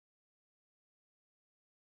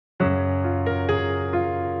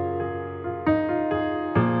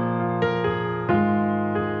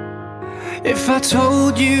If I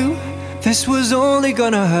told you this was only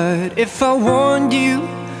gonna hurt, if I warned you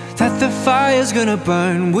that the fire's gonna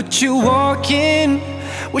burn, would you walk in?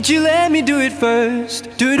 Would you let me do it first?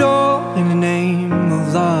 Do it all in the name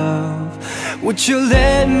of love. Would you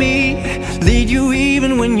let me lead you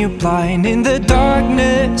even when you're blind? In the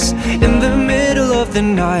darkness, in the middle of the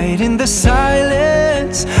night, in the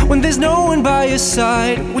silence, when there's no one by your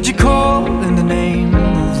side, would you call in the name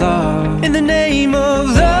of love? In the name of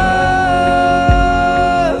love,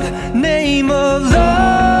 name of love,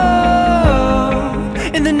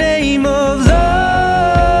 in the name of love,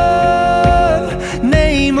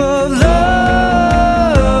 name of love,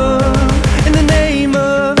 in the name of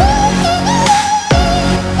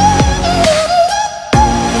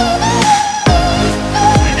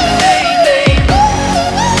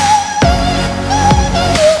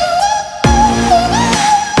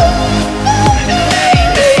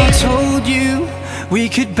we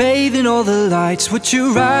could bathe in all the lights. Would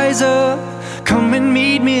you rise up, come and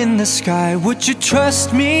meet me in the sky? Would you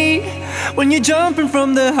trust me when you're jumping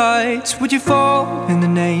from the heights? Would you fall in the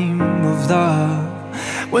name of love?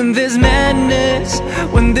 When there's madness,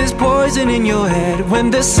 when there's poison in your head, when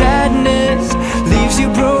the sadness leaves you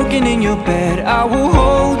broken in your bed, I will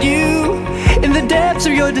hold you in the depths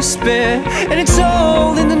of your despair. And it's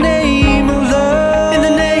all in the name of love. In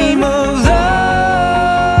the name of love,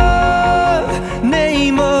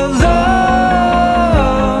 name of love,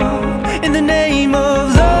 in the name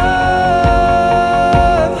of love,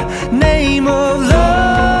 name of love,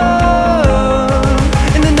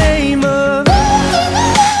 in the name of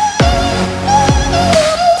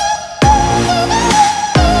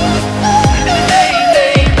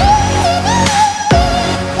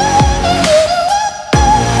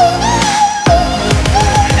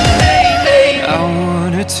I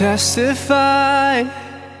wanna testify,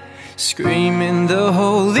 screaming the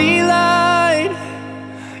holy light.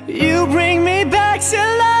 You bring me back to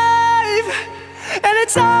life, and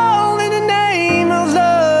it's all in the name of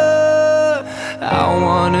love. I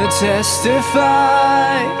wanna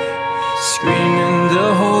testify, screaming the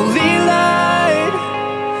holy light.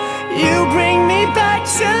 You bring me back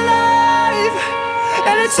to life,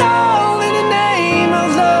 and it's all in the name of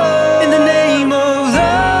love. In the name of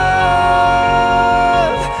love,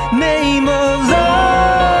 name of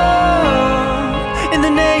love, in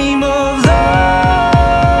the name of love,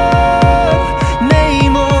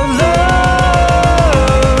 name of love,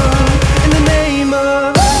 in the name of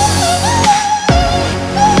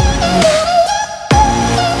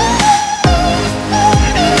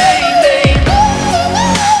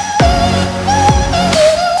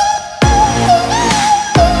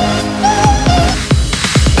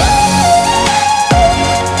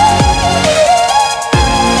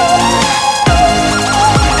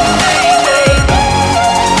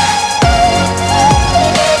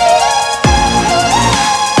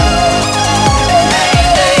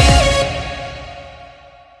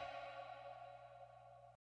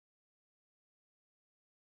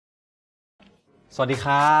สวัสดีค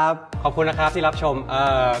รับขอบคุณนะครับที่รับชม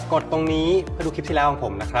กดตรงนี้เพื่อดูคลิปที่แล้วของผ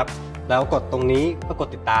มนะครับแล้วกดตรงนี้เพื่อกด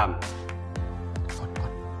ติดตาม